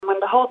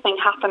whole thing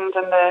happened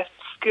and the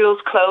schools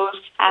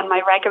closed, and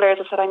my regulars,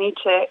 I said I need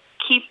to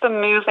keep them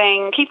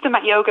moving, keep them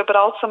at yoga, but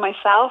also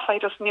myself. I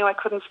just knew I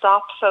couldn't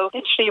stop. So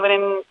literally within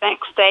the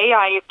next day,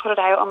 I put it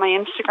out on my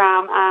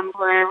Instagram, and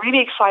we're really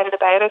excited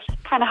about it.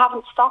 Kind of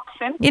haven't stopped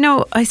since. You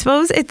know, I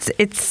suppose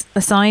it's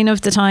a sign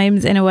of the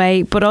times in a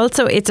way, but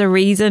also it's a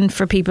reason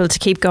for people to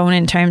keep going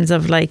in terms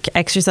of like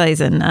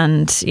exercising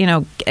and, you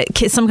know,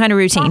 some kind of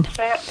routine.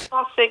 That's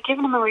it.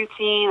 Giving them a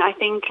routine. I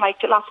think like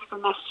lots of people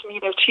message me,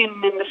 they're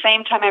tuning in the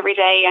same time every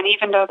day, and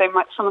even though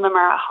some of them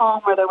are at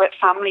home or they're with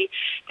family,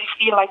 they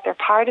feel like they're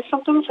part of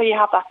something. So you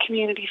have that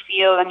community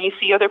feel, and you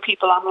see other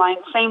people online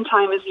at the same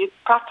time as you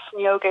practicing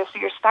yoga, so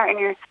you're starting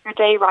your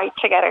day right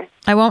together.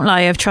 I won't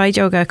lie, I've tried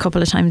yoga a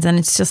couple of times and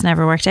it's just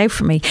never worked out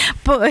for me,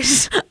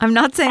 but I'm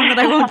not saying that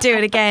I won't do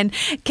it again.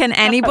 Can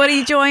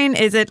anybody join?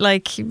 Is it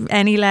like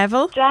any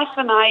level?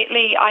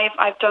 Definitely.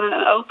 I've done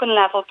an open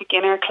level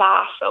beginner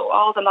class, so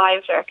all the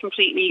lives are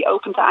completely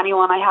open to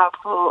anyone. I have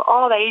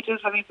all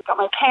ages. I've even got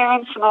my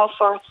parents and all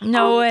sorts.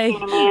 No way.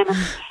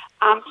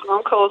 Aunts and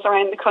uncles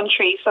around the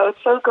country, so it's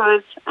so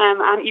good,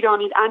 and you don't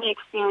need any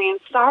experience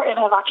starting.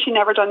 I've actually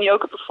never done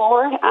yoga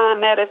before,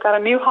 and now they've got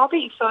a new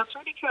hobby, so it's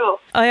really cool.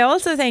 I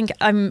also think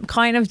I'm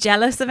kind of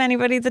jealous of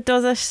anybody that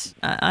does it.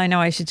 I know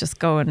I should just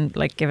go and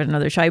like give it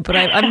another try, but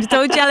I'm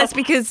so jealous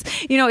because,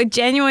 you know, it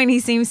genuinely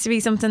seems to be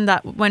something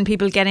that when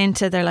people get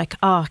into, they're like,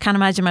 oh, I can't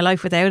imagine my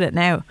life without it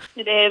now.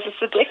 It is. It's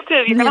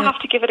addictive. You're going to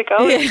have to give it a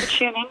go. You have to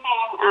tune in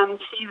now and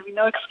see. There'll be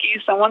no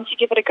excuse, and once you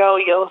give it a go,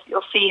 you'll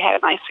see how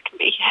nice it can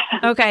be.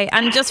 Okay.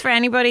 And just for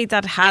anybody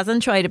that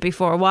hasn't tried it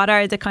before, what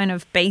are the kind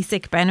of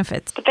basic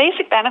benefits? The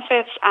basic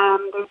benefits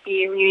would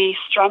be really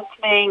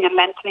strengthening and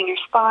lengthening your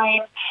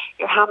spine,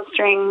 your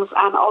hamstrings,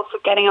 and also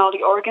getting all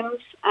the organs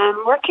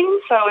working.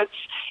 So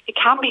it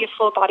can be a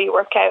full body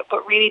workout,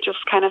 but really just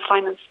kind of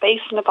finding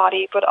space in the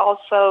body, but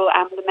also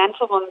the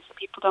mental ones that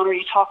people don't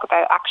really talk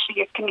about.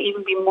 Actually, it can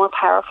even be more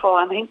powerful,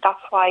 and I think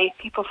that's why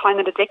people find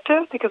it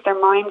addictive, because their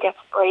mind gets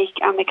a break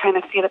and they kind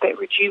of feel a bit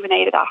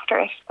rejuvenated after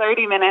it.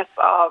 30 minutes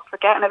of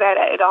forgetting about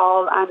it at all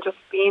and just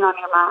being on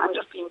your mat and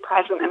just being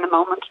present in the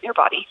moment in your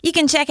body. You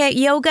can check out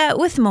Yoga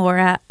with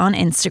Maura on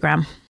Instagram.